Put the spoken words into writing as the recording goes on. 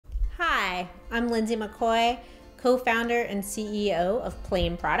I'm Lindsey McCoy, co-founder and CEO of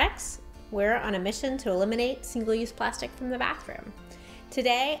Plaine Products. We're on a mission to eliminate single-use plastic from the bathroom.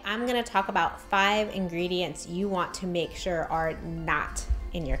 Today, I'm going to talk about 5 ingredients you want to make sure are not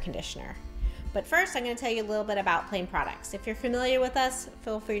in your conditioner. But first, I'm going to tell you a little bit about Plaine Products. If you're familiar with us,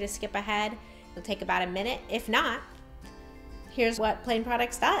 feel free to skip ahead. It'll take about a minute. If not, here's what Plaine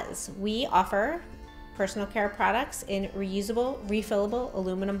Products does. We offer personal care products in reusable, refillable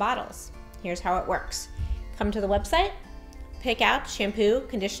aluminum bottles. Here's how it works. Come to the website, pick out shampoo,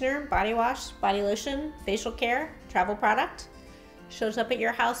 conditioner, body wash, body lotion, facial care, travel product. Shows up at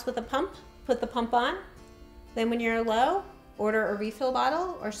your house with a pump, put the pump on. Then when you're low, order a refill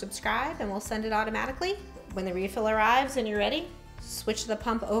bottle or subscribe and we'll send it automatically. When the refill arrives and you're ready, switch the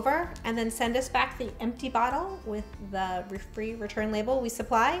pump over and then send us back the empty bottle with the free return label we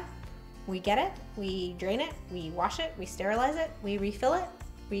supply. We get it, we drain it, we wash it, we sterilize it, we refill it,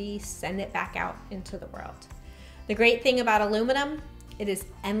 we send it back out into the world. The great thing about aluminum, it is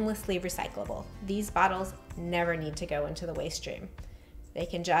endlessly recyclable. These bottles never need to go into the waste stream. They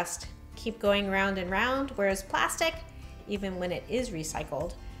can just keep going round and round, whereas plastic, even when it is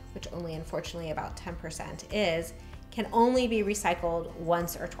recycled, which only unfortunately about 10% is, can only be recycled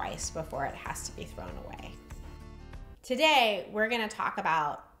once or twice before it has to be thrown away. Today, we're going to talk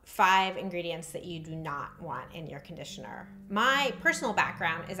about 5 ingredients that you do not want in your conditioner. My personal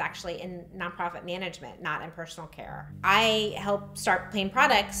background is actually in nonprofit management, not in personal care. I helped start Plaine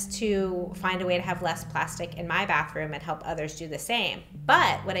Products to find a way to have less plastic in my bathroom and help others do the same.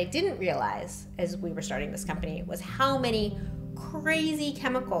 But what I didn't realize as we were starting this company was how many crazy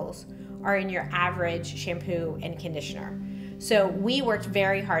chemicals are in your average shampoo and conditioner. So we worked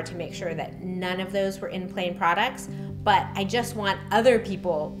very hard to make sure that none of those were in Plaine Products, but I just want other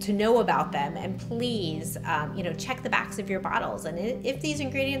people to know about them, and please, check the backs of your bottles. And if these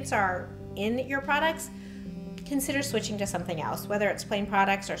ingredients are in your products, consider switching to something else, whether it's Plaine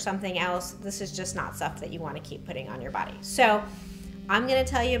Products or something else. This is just not stuff that you want to keep putting on your body. So I'm going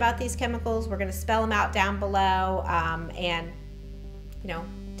to tell you about these chemicals. We're going to spell them out down below, and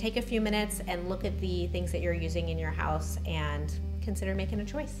take a few minutes and look at the things that you're using in your house and consider making a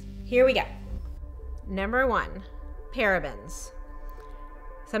choice. Here we go. Number 1, parabens.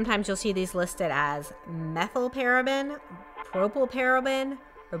 Sometimes you'll see these listed as methylparaben, propylparaben,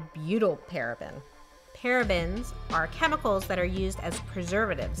 or butylparaben. Parabens are chemicals that are used as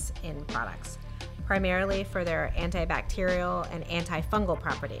preservatives in products, primarily for their antibacterial and antifungal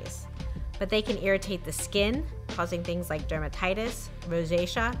properties. But they can irritate the skin, causing things like dermatitis,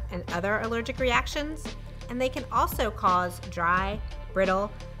 rosacea, and other allergic reactions. And they can also cause dry,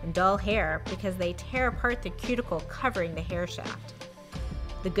 brittle, and dull hair because they tear apart the cuticle covering the hair shaft.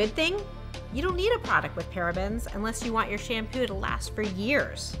 The good thing? You don't need a product with parabens unless you want your shampoo to last for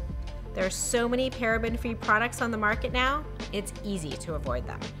years. There are so many paraben-free products on the market now, it's easy to avoid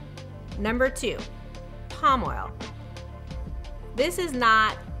them. Number 2, palm oil. This is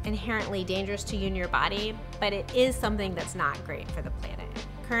not inherently dangerous to you and your body, but it is something that's not great for the planet.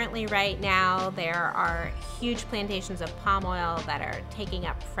 Currently, right now, there are huge plantations of palm oil that are taking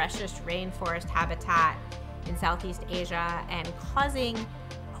up freshest rainforest habitat in Southeast Asia and causing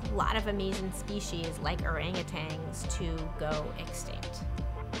a lot of amazing species like orangutans to go extinct.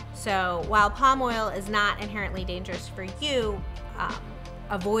 So while palm oil is not inherently dangerous for you,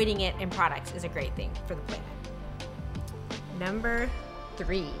 avoiding it in products is a great thing for the planet. Number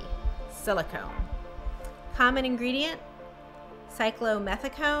 3, silicone. Common ingredient: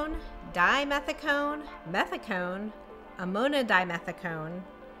 cyclomethicone, dimethicone, methicone, ammonodimethicone,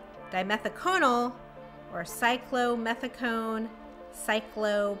 dimethiconal, or cyclomethicone,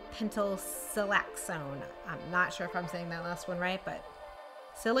 cyclopentosiloxone. I'm not sure if I'm saying that last one right, but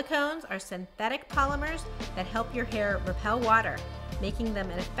silicones are synthetic polymers that help your hair repel water, making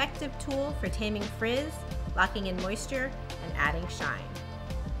them an effective tool for taming frizz, locking in moisture, and adding shine.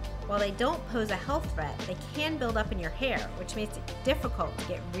 While they don't pose a health threat, they can build up in your hair, which makes it difficult to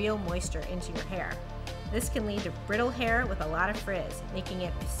get real moisture into your hair. This can lead to brittle hair with a lot of frizz, making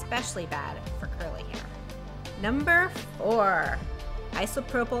it especially bad for curly hair. Number 4,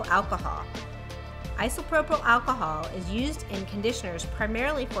 isopropyl alcohol. Isopropyl alcohol is used in conditioners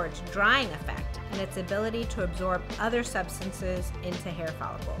primarily for its drying effect and its ability to absorb other substances into hair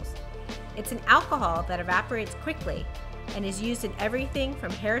follicles. It's an alcohol that evaporates quickly and is used in everything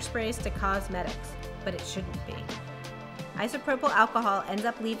from hairsprays to cosmetics, but it shouldn't be. Isopropyl alcohol ends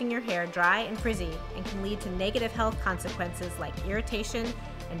up leaving your hair dry and frizzy and can lead to negative health consequences like irritation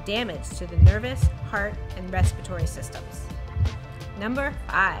and damage to the nervous, heart, and respiratory systems. Number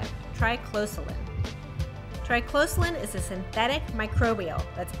 5, triclosan. Triclosan is a synthetic microbial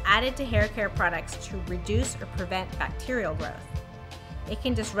that's added to hair care products to reduce or prevent bacterial growth. It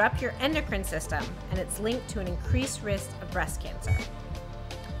can disrupt your endocrine system, and it's linked to an increased risk of breast cancer.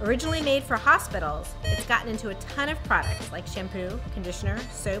 Originally made for hospitals, it's gotten into a ton of products like shampoo, conditioner,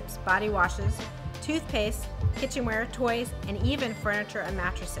 soaps, body washes, toothpaste, kitchenware, toys, and even furniture and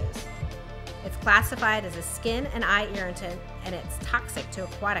mattresses. It's classified as a skin and eye irritant, and it's toxic to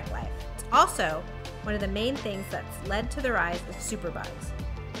aquatic life. It's also one of the main things that's led to the rise of superbugs,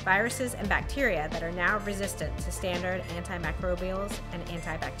 viruses and bacteria that are now resistant to standard antimicrobials and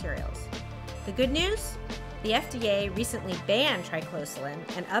antibacterials. The good news? The FDA recently banned triclosan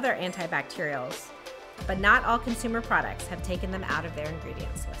and other antibacterials, but not all consumer products have taken them out of their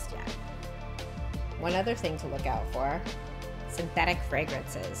ingredients list yet. One other thing to look out for: synthetic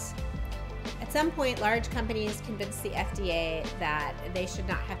fragrances. At some point, large companies convinced the FDA that they should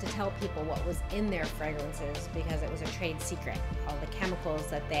not have to tell people what was in their fragrances because it was a trade secret. All the chemicals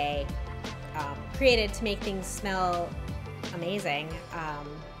that they created to make things smell amazing are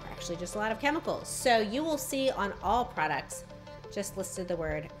actually just a lot of chemicals. So you will see on all products just listed the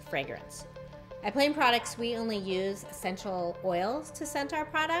word fragrance. At Plaine Products, we only use essential oils to scent our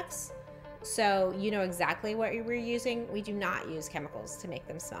products. So you know exactly what we're using. We do not use chemicals to make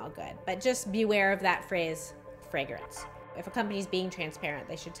them smell good, but just beware of that phrase, fragrance. If a company's being transparent,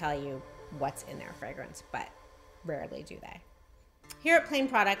 they should tell you what's in their fragrance, but rarely do they. Here at Plaine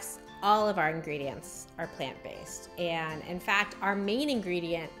Products, all of our ingredients are plant-based, and in fact, our main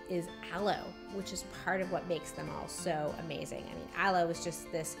ingredient is aloe, which is part of what makes them all so amazing. I mean, aloe is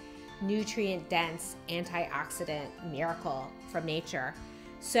just this nutrient-dense antioxidant miracle from nature.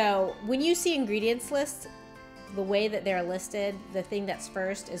 So when you see ingredients lists, the way that they're listed, the thing that's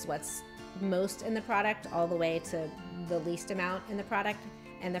first is what's most in the product, all the way to the least amount in the product.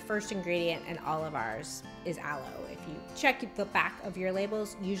 And the first ingredient in all of ours is aloe. If you check the back of your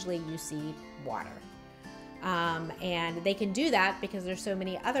labels, usually you see water. And they can do that because there's so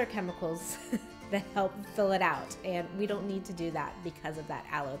many other chemicals that help fill it out. And we don't need to do that because of that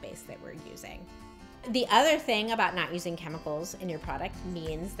aloe base that we're using. The other thing about not using chemicals in your product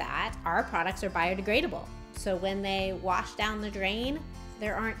means that our products are biodegradable. So when they wash down the drain,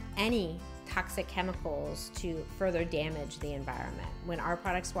 there aren't any toxic chemicals to further damage the environment. When our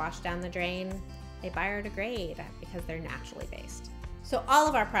products wash down the drain, they biodegrade because they're naturally based. So all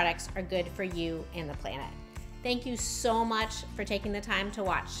of our products are good for you and the planet. Thank you so much for taking the time to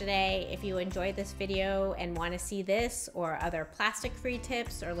watch today. If you enjoyed this video and want to see this or other plastic-free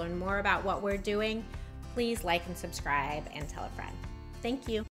tips or learn more about what we're doing, please like and subscribe and tell a friend. Thank you.